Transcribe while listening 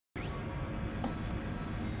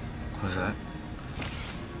Who's that?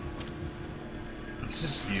 This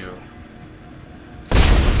is you.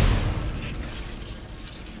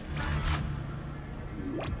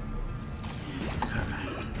 Okay,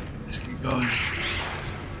 let's keep going.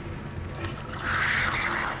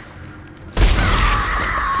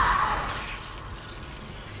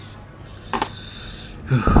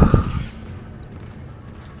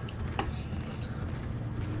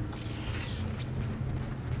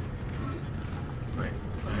 Wait,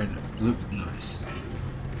 I heard a bloop noise.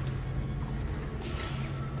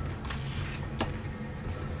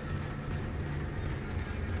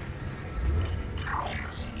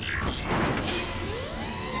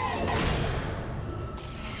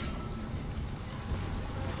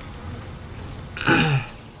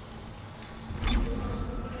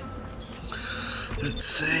 Let's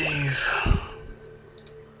save.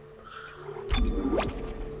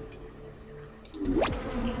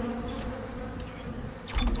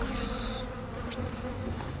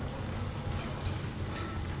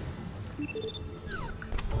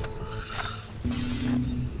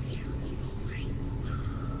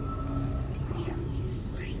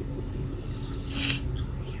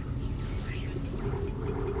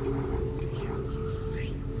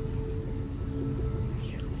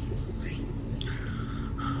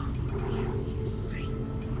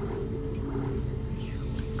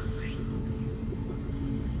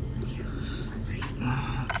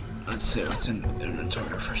 Let's see what's in the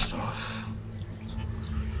inventory first off.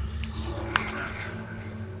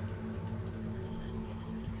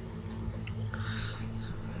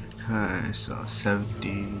 Okay, so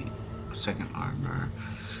 70 second armor,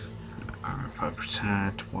 armor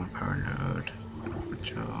 5%, 1 power node,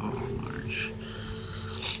 large.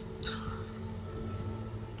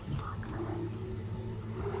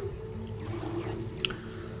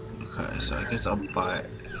 Okay, so I guess I'll buy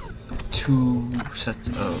 2 sets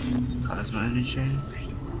of plasma energy.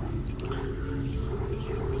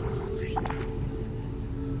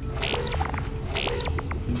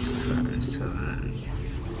 Okay, so then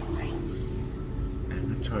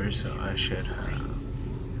inventory, so I should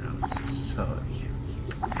have, sell it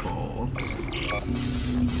gold,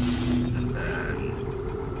 and then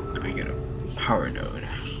we get a power node.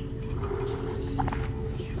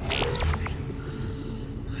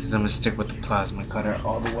 Because I'm gonna stick with the plasma cutter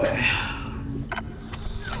all the way.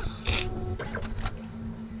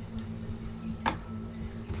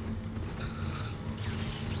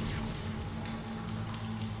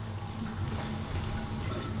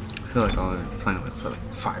 I feel like I'll be playing it for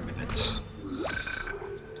like 5 minutes.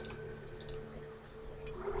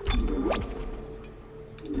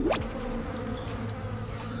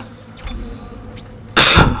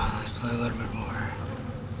 Let's play a little bit more.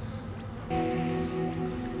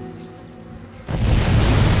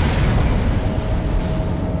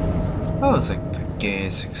 That was like the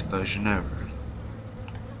gayest explosion ever.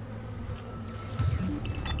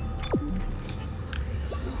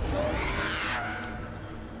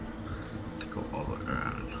 Go all the way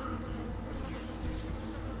around.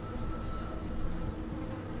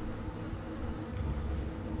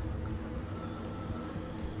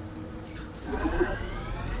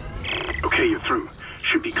 Okay, you're through.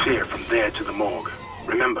 Should be clear from there to the morgue.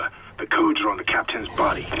 Remember, the codes are on the captain's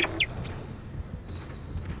body.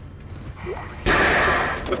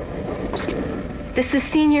 This is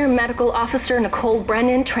Senior Medical Officer Nicole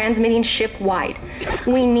Brennan transmitting ship-wide.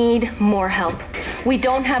 We need more help. We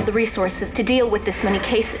don't have the resources to deal with this many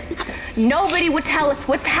cases. Nobody would tell us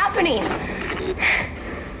what's happening.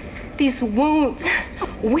 These wounds,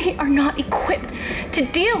 we are not equipped to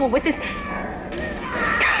deal with this.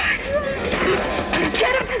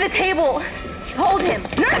 Get him to the table. Hold him.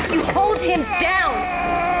 Nurse, you hold him down.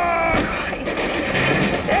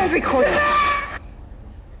 And record him.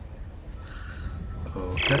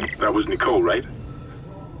 Okay. That was Nicole, right?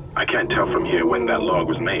 I can't tell from here when that log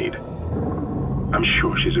was made. I'm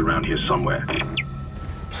sure she's around here somewhere.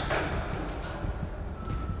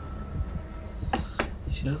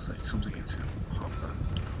 She looks like something is gonna pop up.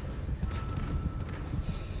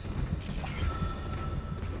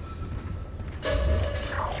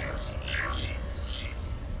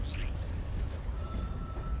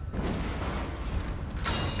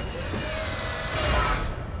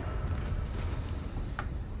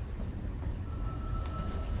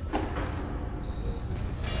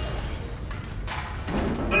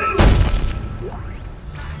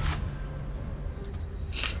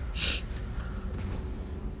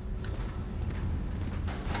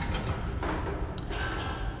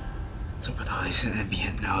 What's up with all these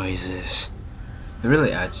ambient noises? It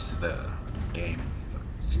really adds to the game.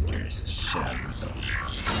 It scares the shit out of me though.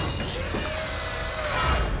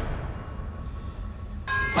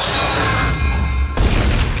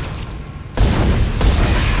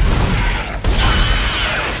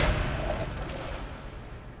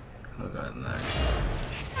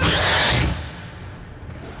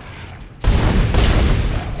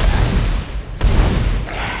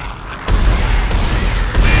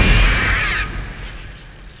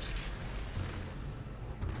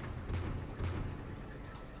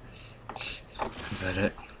 that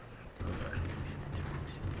it? Okay.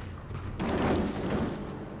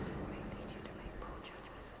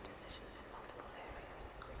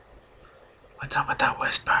 What's up with that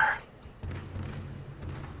whisper?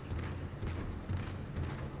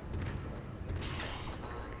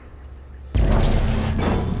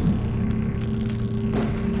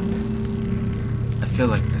 I feel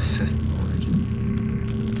like the Sith Lord.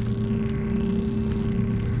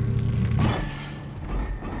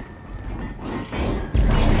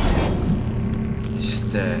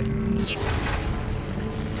 He's dead.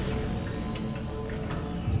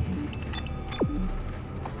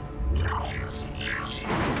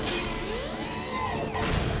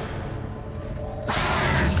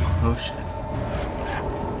 Oh shit.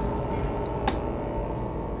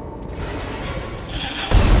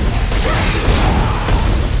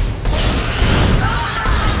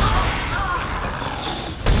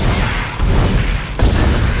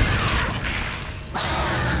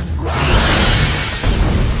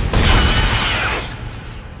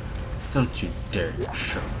 Don't you dare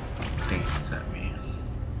show things at me.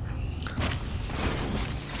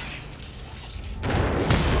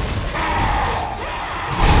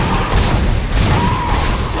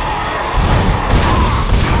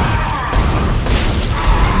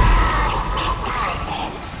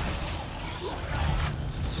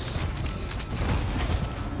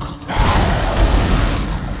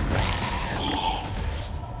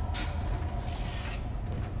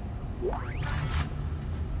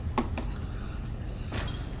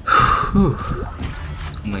 Whew.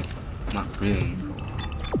 I'm like not breathing.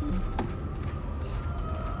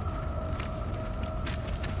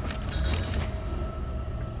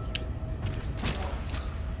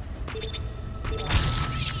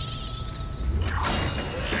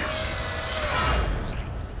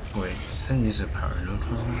 Wait, does that use a power node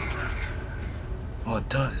for me? Oh, it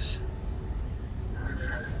does.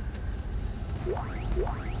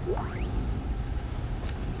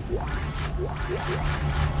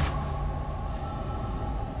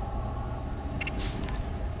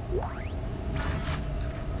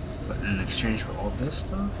 But in exchange for all this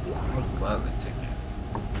stuff, I'll gladly take it.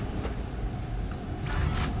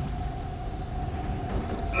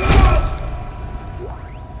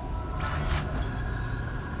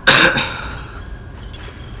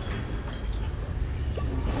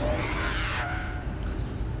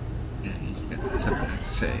 I need to get this up and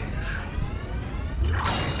save.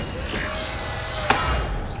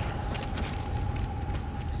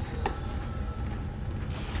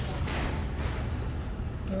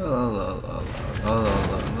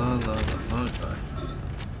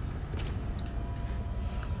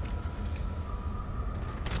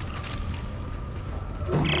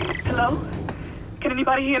 Hello? Can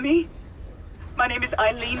anybody hear me? My name is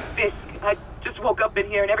Eileen Fisk. I just woke up in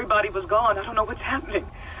here and everybody was gone. I don't know what's happening.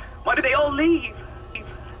 Why did they all leave?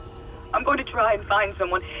 I'm going to try and find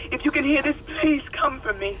someone. If you can hear this, please come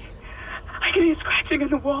for me. I can hear scratching in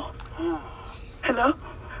the wall. Hello?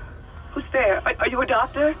 Who's there? Are you a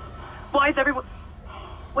doctor? Why is everyone...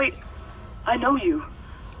 Wait, I know you.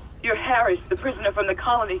 You're Harris, the prisoner from the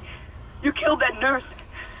colony. You killed that nurse.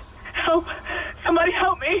 Help! Somebody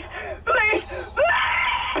help me! Please!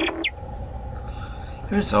 Please!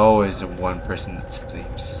 There's always one person that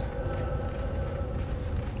sleeps.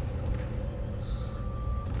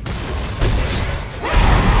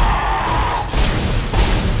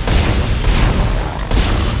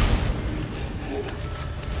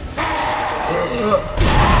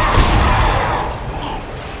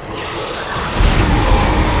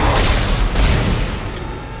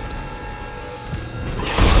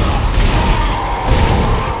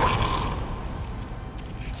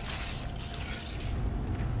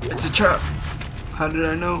 It's a trap! How did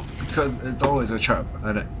I know? Because it's always a trap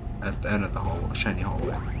at the end of the hallway, shiny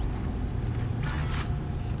hallway.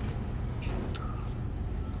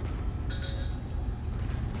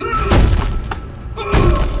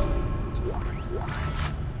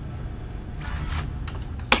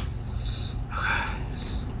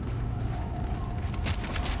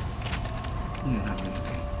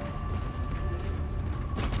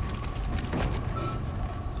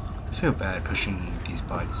 I feel bad pushing these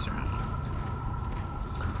bodies around.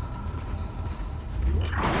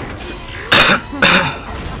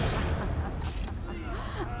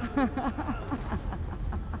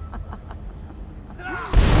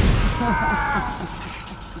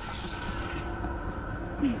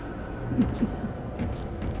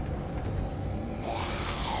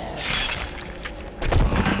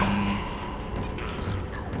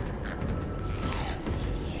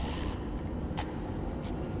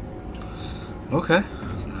 Okay,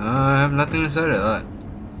 I have nothing to say to that.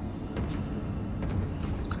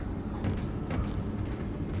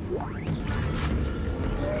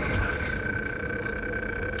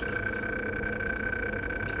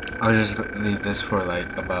 I'll just leave this for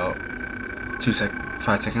like about 5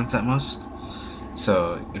 seconds at most.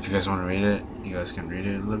 So if you guys want to read it, you guys can read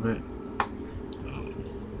it a little bit.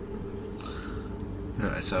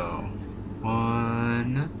 Alright, so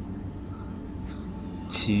 1,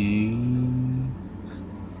 2,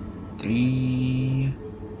 3,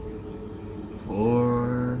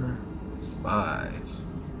 4, 5.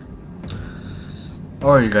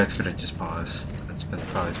 Or you guys could have just paused. That's been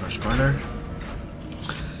probably much smarter.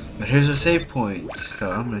 But here's a save point,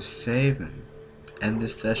 so I'm gonna save and end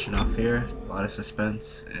this session off here. A lot of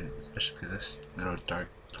suspense, and especially this little dark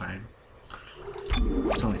time.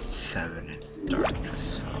 It's only 7, it's dark,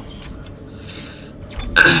 so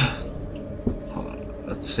hold on,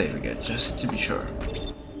 let's save again just to be sure.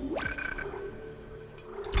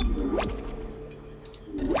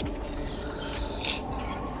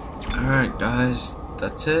 Alright guys,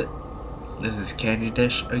 that's it. This is Candy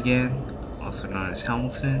Dish again, also known as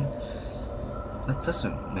Hamilton. That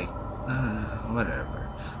doesn't make whatever.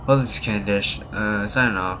 Well, this is Candy Dish,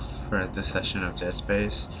 signing off for this session of Dead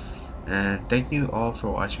Space. And thank you all for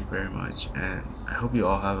watching very much, and I hope you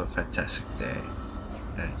all have a fantastic day,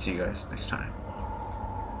 and see you guys next time.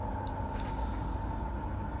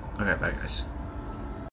 Okay, bye guys.